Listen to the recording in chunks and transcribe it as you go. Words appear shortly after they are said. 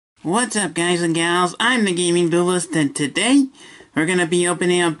What's up, guys and gals? I'm the Gaming Duelist, and today we're going to be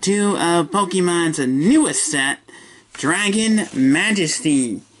opening up two of Pokemon's newest set, Dragon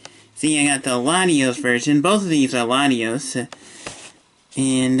Majesty. See, I got the Latios version. Both of these are Latios.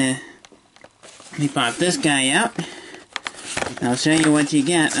 And let me pop this guy out. I'll show you what you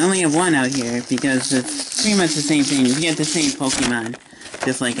get. I only have one out here because it's pretty much the same thing. You get the same Pokemon,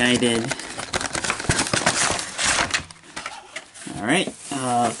 just like I did. Alright,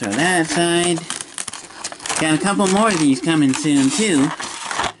 I'll throw that aside. Got a couple more of these coming soon, too.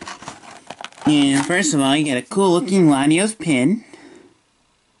 And first of all, you get a cool looking Latios pin.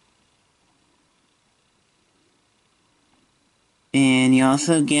 And you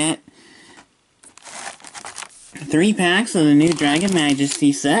also get 3 packs of the new Dragon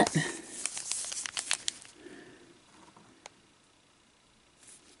Majesty set.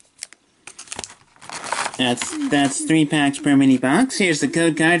 That's 3 packs per mini box. Here's the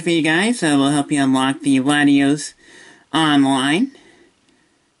code card for you guys that will help you unlock the Latios online.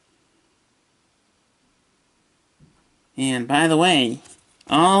 And by the way,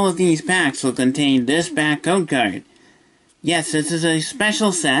 all of these packs will contain this back code card. Yes, this is a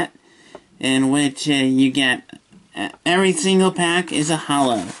special set in which you get every single pack is a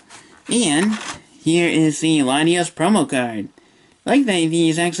holo. And here is the Latios promo card. I like that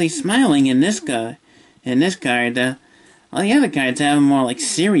he's actually smiling in this card. In this card, all the other cards have him more like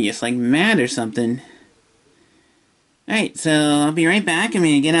serious, like mad or something. Alright, so I'll be right back. I'm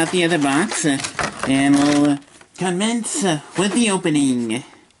going to get out the other box, and we'll commence with the opening.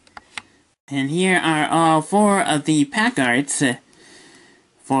 And here are all 4 of the pack arts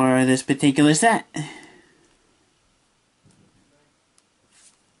for this particular set.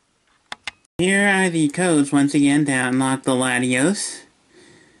 Here are the codes once again to unlock the Latios.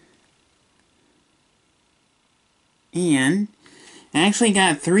 And I actually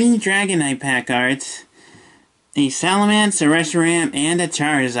got 3 Dragonite pack arts, a Salamence, a Reshiram, and a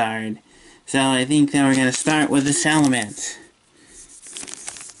Charizard. So I think that we're going to start with the Salamence.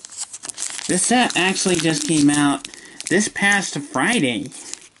 This set actually just came out this past Friday.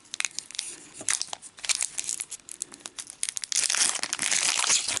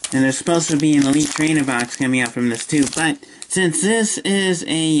 And there's supposed to be an Elite Trainer box coming out from this too, but since this is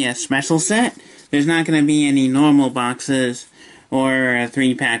a special set, there's not going to be any normal boxes or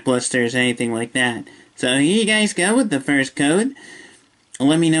 3-pack blisters, anything like that. So here you guys go with the first code.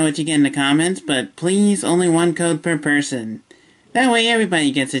 Let me know what you get in the comments, but please, only 1 code per person. That way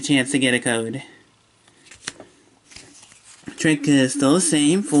everybody gets a chance to get a code. Trick is still the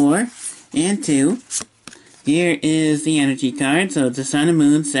same, 4 and 2. Here is the energy card, so it's a Sun and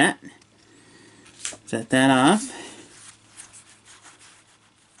Moon set. Set that off.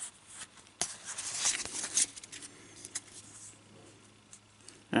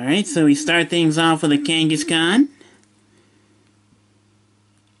 Alright, so we start things off with a Kangaskhan.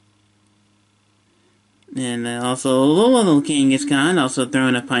 And also a little Kangaskhan, also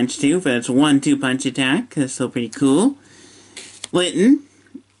throwing a punch too, but it's 1-2 punch attack. That's still pretty cool. Litten,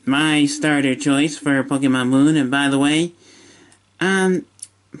 my starter choice for Pokemon Moon. And by the way,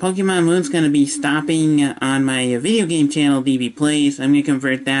 Pokemon Moon's going to be stopping on my video game channel, DB Plays. I'm going to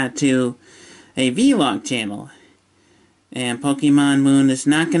convert that to a vlog channel. And Pokemon Moon is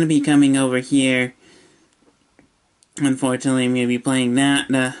not going to be coming over here. Unfortunately, I'm going to be playing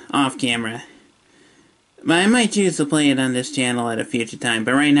that off camera. But I might choose to play it on this channel at a future time.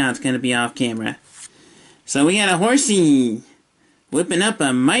 But right now, it's going to be off camera. So we got a Horsey whipping up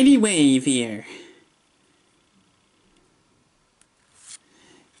a mighty wave here.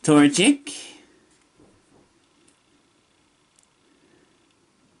 Torchic.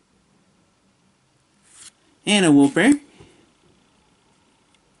 And a Wooper.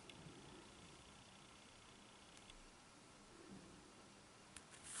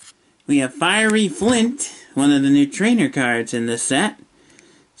 We have Fiery Flint, one of the new trainer cards in this set.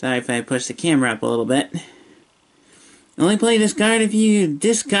 Sorry if I push the camera up a little bit. Only play this card if you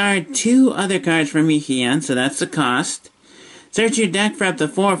discard 2 other cards from your hand, so that's the cost. Search your deck for up to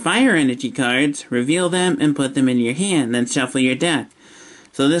 4 Fire Energy cards, reveal them, and put them in your hand, then shuffle your deck.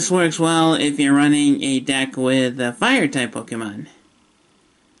 So this works well if you're running a deck with Fire-type Pokemon.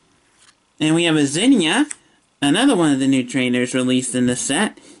 And we have a Zinnia, another one of the new trainers released in this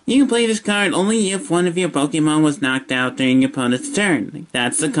set. You can play this card only if one of your Pokemon was knocked out during your opponent's turn.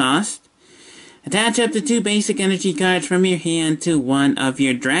 That's the cost. Attach up to 2 basic energy cards from your hand to one of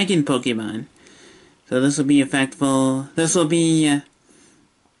your Dragon Pokemon. So this will be effective. This will be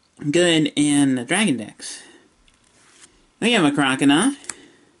good in Dragon decks. We have a Croconaw.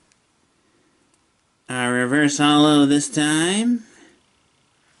 A reverse holo this time.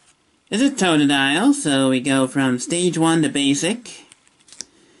 is a Totodile, so we go from stage 1 to basic.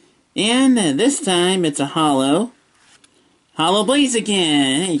 And this time it's a holo. Holo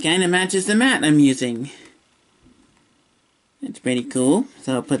Blaziken! It kind of matches the mat I'm using. That's pretty cool.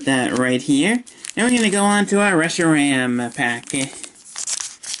 So I'll put that right here. Now we're going to go on to our Reshiram pack.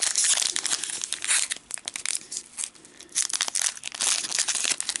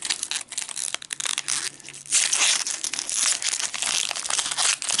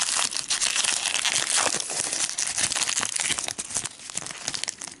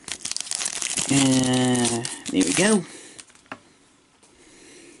 There we go.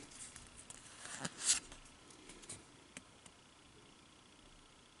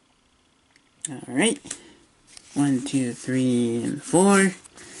 Alright. 1, 2, 3, and 4. And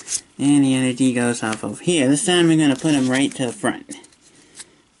the energy goes off of here. This time we're going to put them right to the front.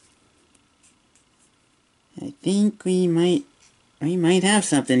 I think we might have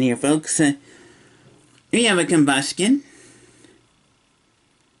something here, folks. We have a combustion.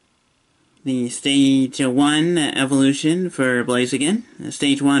 The stage 1 evolution for Blaziken.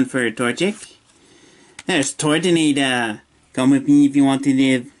 Stage 1 for Torchic. There's Tortinada. Come with me if you want to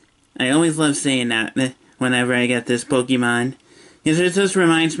live. I always love saying that whenever I get this Pokemon. Because it just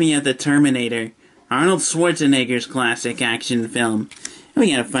reminds me of the Terminator. Arnold Schwarzenegger's classic action film. And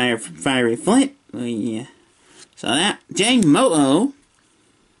we got a fiery flint. We saw that. Jangmo-o.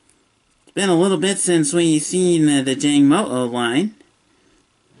 It's been a little bit since we've seen the Jangmo-o line.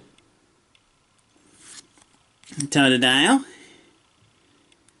 Totodile.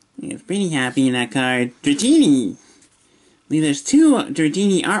 He's pretty happy in that card. Dratini! There's 2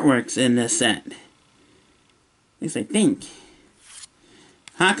 Dratini artworks in this set. At least I think.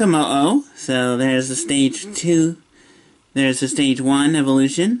 Hakamo'o. So there's the stage 2. There's the stage 1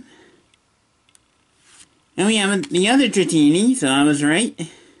 evolution. And we have the other Dratini, so I was right.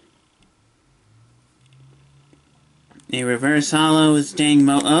 A reverse holo is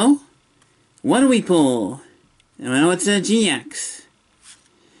Jangmo-o. What do we pull? Well, it's a GX.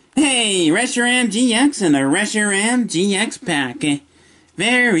 Hey, Reshiram GX and a Reshiram GX pack.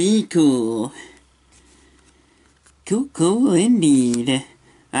 Very cool. Cool indeed.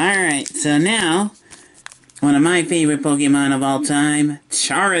 Alright, so now, one of my favorite Pokemon of all time,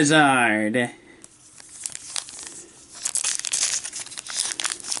 Charizard.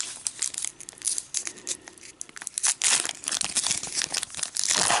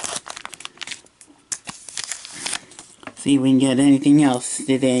 See if we can get anything else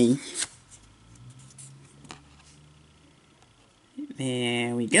today.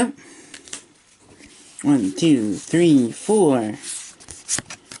 There we go. 1, 2, 3, 4.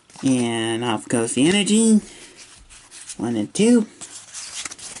 And off goes the energy. 1 and 2.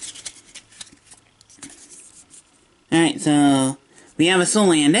 Alright, so we have a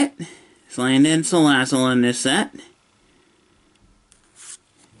Salandit. Salandit and Salazzle in this set.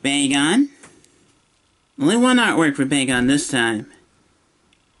 Bagon. Only 1 artwork for Bagon this time.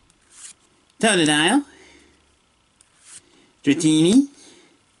 Totodile. Dratini.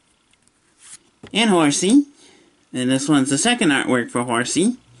 And Horsey. And this one's the second artwork for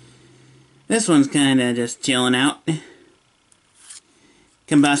Horsey. This one's kinda just chilling out.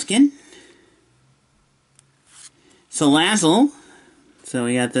 Combuskin. Salazzle. So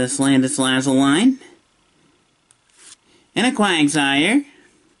we got the Salandit Salazzle line. And a Quagsire.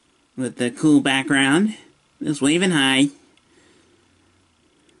 With the cool background. Just waving high.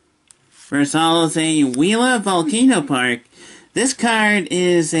 First holo is a Wheeler Volcano Park. This card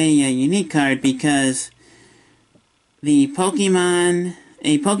is a unique card because a Pokemon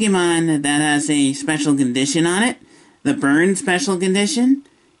that has a special condition on it, the burn special condition,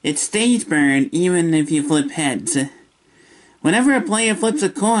 it stays burned even if you flip heads. Whenever a player flips a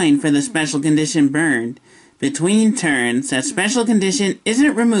coin for the special condition burned, between turns, that special condition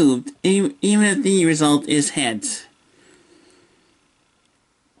isn't removed, even if the result is heads.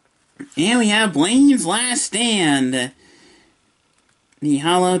 And we have Blaine's Last Stand. The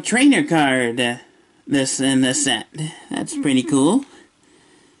holo trainer card in this set. That's pretty cool.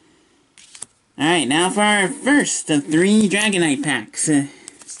 Alright, now for our first of 3 Dragonite packs.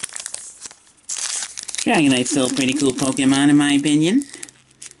 Dragonite's still a pretty cool Pokemon in my opinion.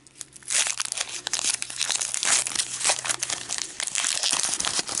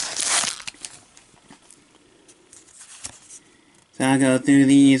 So I'll go through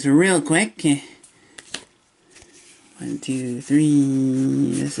these real quick. 1, 2,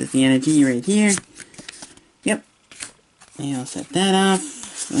 3. This is the energy right here. Yep. And I'll set that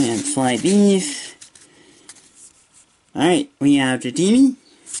off. And slide these. Alright, we have Dratini.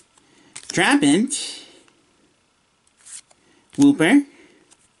 Trapinch. Wooper.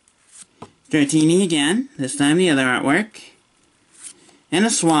 Dratini again, this time the other artwork. And a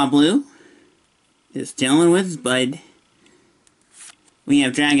Swablu. Just chilling with his bud. We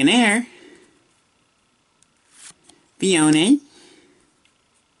have Dragonair. Fione.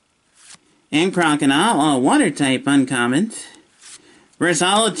 And Crocodile, all water type uncommons.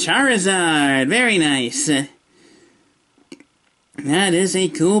 Versalo Charizard, very nice. That is a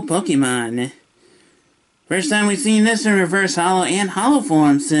cool Pokemon. First time we've seen this in reverse holo and holo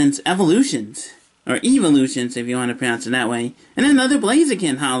form since Evolutions. Or Evolutions, if you want to pronounce it that way. And another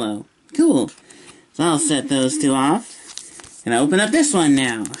Blaziken holo. Cool. So I'll set those two off. And open up this one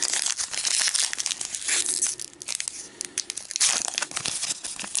now.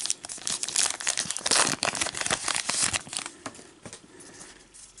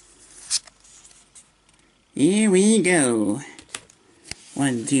 Here we go.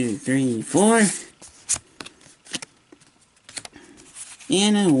 1, 2, 3, 4.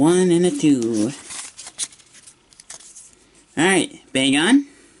 And a 1 and a 2. Alright, Bagon.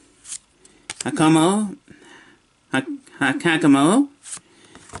 Hakamo. Hakamo.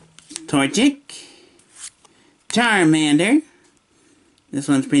 Torchic. Charmander. This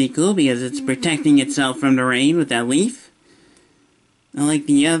one's pretty cool because it's protecting itself from the rain with that leaf. Unlike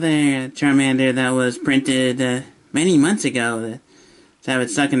the other Charmander that was printed many months ago. To have it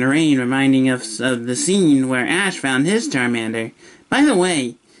stuck in the rain, reminding us of the scene where Ash found his Charmander. By the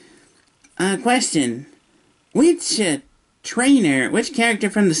way, question. Which which character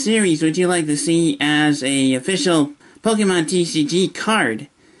from the series would you like to see as a official Pokemon TCG card?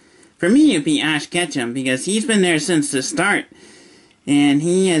 For me, it'd be Ash Ketchum, because he's been there since the start. And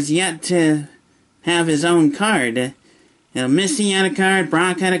he has yet to have his own card. Misty had a card,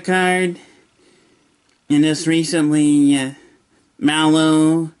 Brock had a card. And just recently,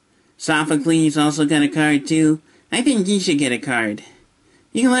 Mallow, Sophocles also got a card too. I think he should get a card.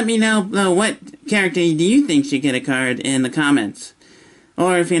 You can let me know what character do you think should get a card in the comments.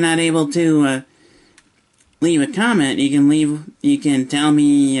 Or if you're not able to leave a comment, you can tell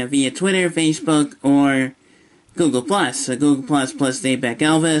me via Twitter, Facebook, or Google+. Google++ Daveback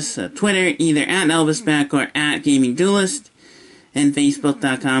Elvis. Twitter, either at ElvisBack or at Gaming Duelist. And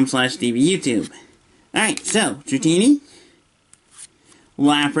Facebook.com/DVYouTube. Alright, so, Dratini.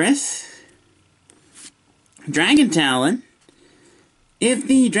 Lapras. Dragon Talon. If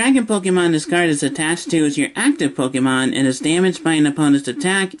the Dragon Pokemon this card is attached to is your active Pokemon and is damaged by an opponent's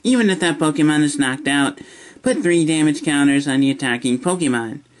attack, even if that Pokemon is knocked out, put 3 damage counters on the attacking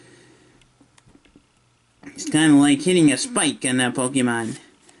Pokemon. It's kind of like hitting a spike on that Pokemon.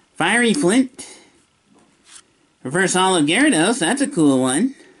 Fiery Flint. Reverse Holo Gyarados, that's a cool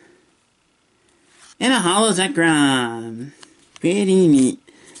one. And a Holo Zekrom. Pretty neat.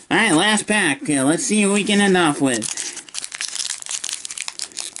 Alright, last pack. Let's see what we can end off with.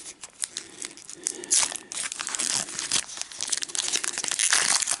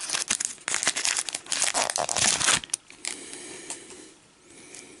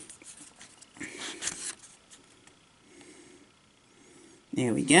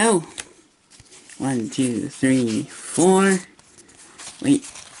 There we go. 1, 2, 3, 4. Wait.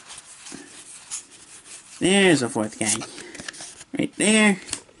 There's a 4th guy. Right there.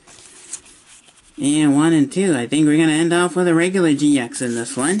 And 1 and 2. I think we're going to end off with a regular GX in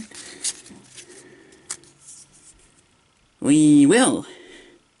this one. We will.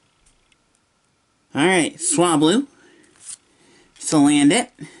 Alright, Swablu. Salandit.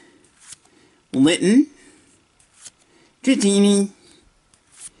 Litten. Dratini.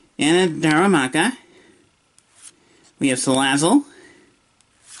 And a Darumaka. We have Salazzle.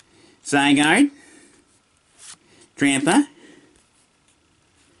 Zygarde. Trampa.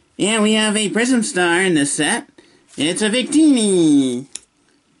 And we have a Prism Star in this set. It's a Victini.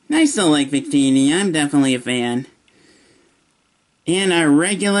 I still like Victini. I'm definitely a fan. And our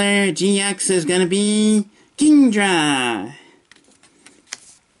regular GX is going to be Kingdra.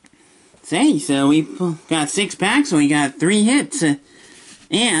 Say, so we got 6 packs and we got 3 hits.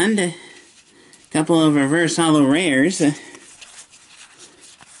 And a couple of reverse holo rares.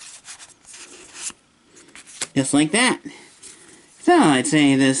 Just like that. So, I'd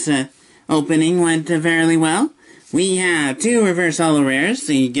say this opening went fairly well. We have 2 reverse holo rares,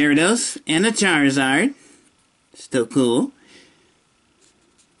 the Gyarados and a Charizard. Still cool.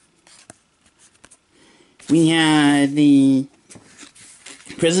 We had the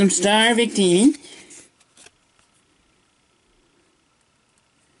Prism Star Victini.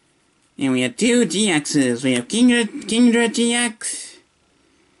 And we have 2 GXs. We have Kingdra GX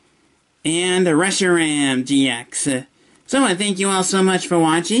and a Reshiram GX. So I thank you all so much for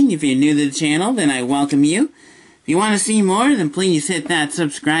watching. If you're new to the channel, then I welcome you. If you want to see more, then please hit that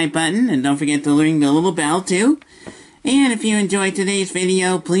subscribe button, and don't forget to ring the little bell too. And if you enjoyed today's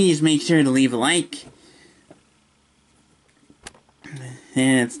video, please make sure to leave a like.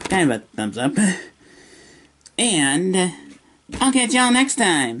 It's kind of a thumbs up. And I'll catch y'all next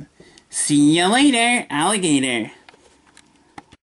time. See you later, alligator.